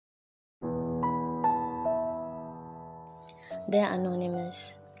Dear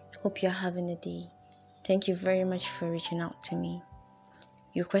Anonymous, hope you're having a day. Thank you very much for reaching out to me.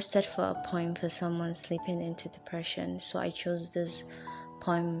 You requested for a poem for someone slipping into depression, so I chose this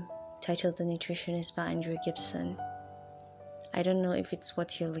poem titled The Nutritionist by Andrea Gibson. I don't know if it's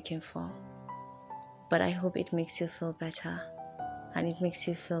what you're looking for, but I hope it makes you feel better and it makes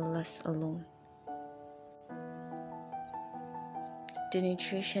you feel less alone. The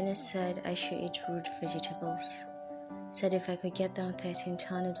nutritionist said I should eat root vegetables. Said if I could get down 13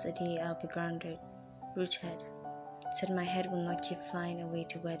 turnips a day, I'll be grounded, rooted. Said my head will not keep flying away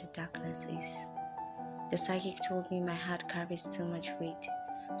to where the darkness is. The psychic told me my heart carries too much weight.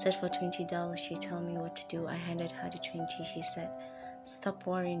 Said for $20 she'd tell me what to do. I handed her the 20. She said, "Stop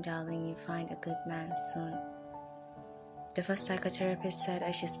worrying, darling, you find a good man soon." The first psychotherapist said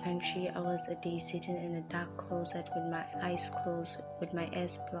I should spend 3 hours a day sitting in a dark closet with my eyes closed, with my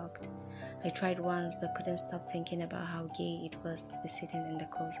ears blocked. I tried once but couldn't stop thinking about how gay it was to be sitting in the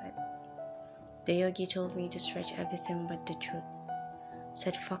closet. The yogi told me to stretch everything but the truth.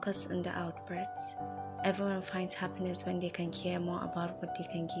 Said focus on the outbreaths. Everyone finds happiness when they can care more about what they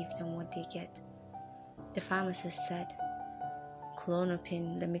can give than what they get. The pharmacist said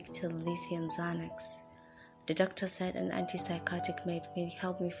Klonopin, Lamictal, Lithium, Xanax. The doctor said an antipsychotic may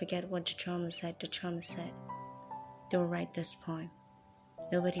help me forget what the trauma said. The trauma said, "Don't write this poem.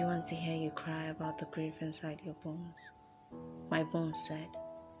 Nobody wants to hear you cry about the grief inside your bones." My bones said.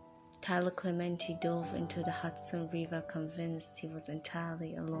 Tyler Clementi dove into the Hudson River convinced he was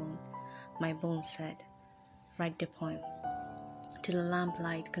entirely alone. My bones said, "Write the poem." To the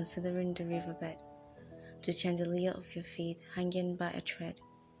lamplight, considering the riverbed. To the chandelier of your faith, hanging by a thread.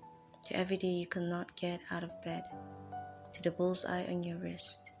 To every day you could not get out of bed. To the bullseye on your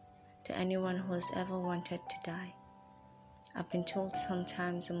wrist. To anyone who has ever wanted to die. I've been told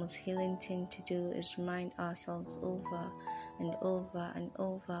sometimes the most healing thing to do is remind ourselves over and over and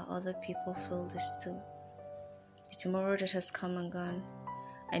over other people feel this too. The tomorrow that has come and gone,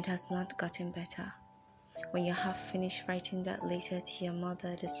 and has not gotten better. When you have finished writing that letter to your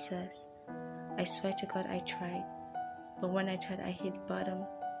mother that says, "I swear to God I tried, but when I thought I hit bottom,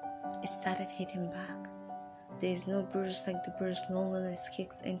 it started hitting back." There is no bruise like the bruise loneliness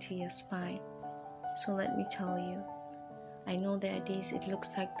kicks into your spine. So let me tell you, I know there are days it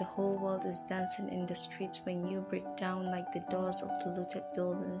looks like the whole world is dancing in the streets when you break down like the doors of the looted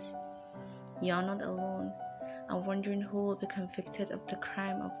buildings. You are not alone. I'm wondering who will be convicted of the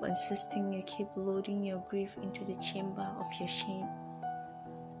crime of insisting you keep loading your grief into the chamber of your shame.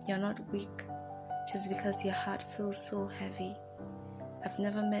 You're not weak just because your heart feels so heavy. I've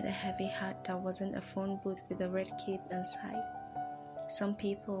never met a heavy heart that wasn't a phone booth with a red cape inside. Some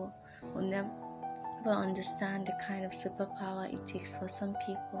people will never understand the kind of superpower it takes for some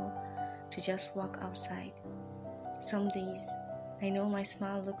people to just walk outside. Some days, I know my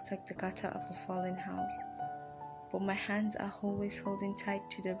smile looks like the gutter of a fallen house, but my hands are always holding tight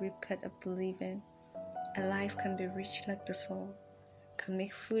to the ripcord of believing a life can be rich like the soul, can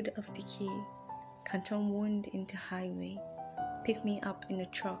make food of decay, can turn wound into highway. Pick me up in a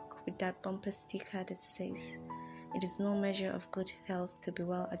truck with that bumper sticker that says, "It is no measure of good health to be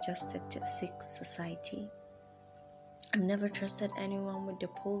well adjusted to a sick society." I've never trusted anyone with the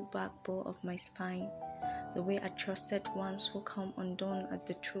pulled back bow of my spine, the way I trusted ones who come undone at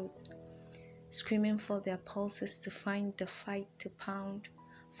the truth, screaming for their pulses to find the fight to pound.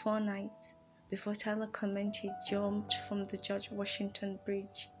 4 nights before Tyler Clementi jumped from the George Washington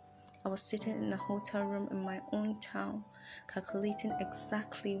Bridge, I was sitting in a hotel room in my own town, calculating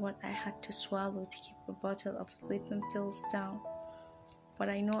exactly what I had to swallow to keep a bottle of sleeping pills down. What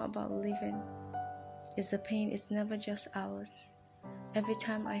I know about living is the pain is never just ours. Every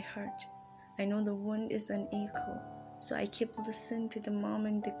time I hurt, I know the wound is an echo, so I keep listening to the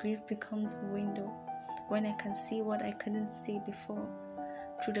moment the grief becomes a window, when I can see what I couldn't see before.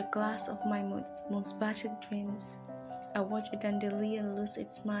 Through the glass of my most battered dreams, I watched a dandelion lose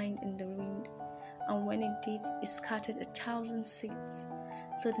its mind in the wind, and when it did, it scattered 1,000 seeds.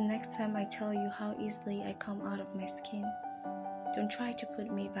 So the next time I tell you how easily I come out of my skin, don't try to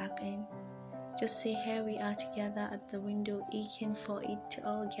put me back in. Just say here we are together at the window, aching for it to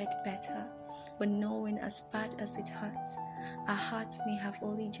all get better, but knowing as bad as it hurts, our hearts may have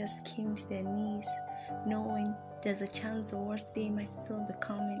only just skinned their knees, knowing there's a chance the worst day might still be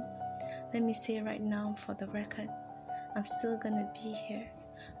coming. Let me say right now for the record, I'm still gonna be here,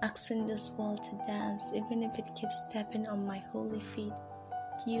 asking this world to dance, even if it keeps stepping on my holy feet.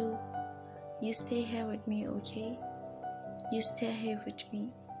 You stay here with me, okay? You stay here with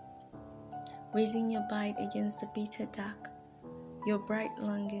me, raising your bite against the bitter dark, your bright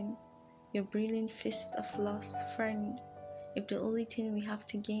longing, your brilliant fist of lost friend, if the only thing we have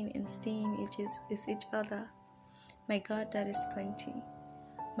to gain and stay in is each other? My God, that is plenty.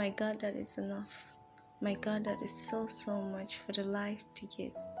 My God, that is enough. My God, that is so, so much for the life to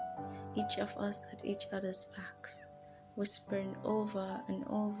give. Each of us at each other's backs, whispering over and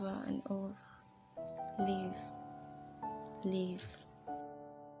over and over, leave, leave.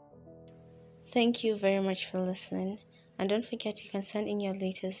 Thank you very much for listening. And don't forget, you can send in your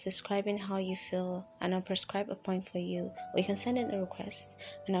latest describing how you feel, and I'll prescribe a poem for you. Or you can send in a request,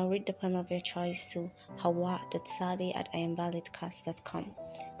 and I'll read the poem of your choice to hawa.sally@iamvalidcast.com.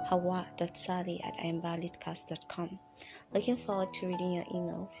 hawa.sally@iamvalidcast.com. Looking forward to reading your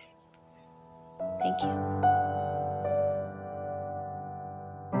emails. Thank you.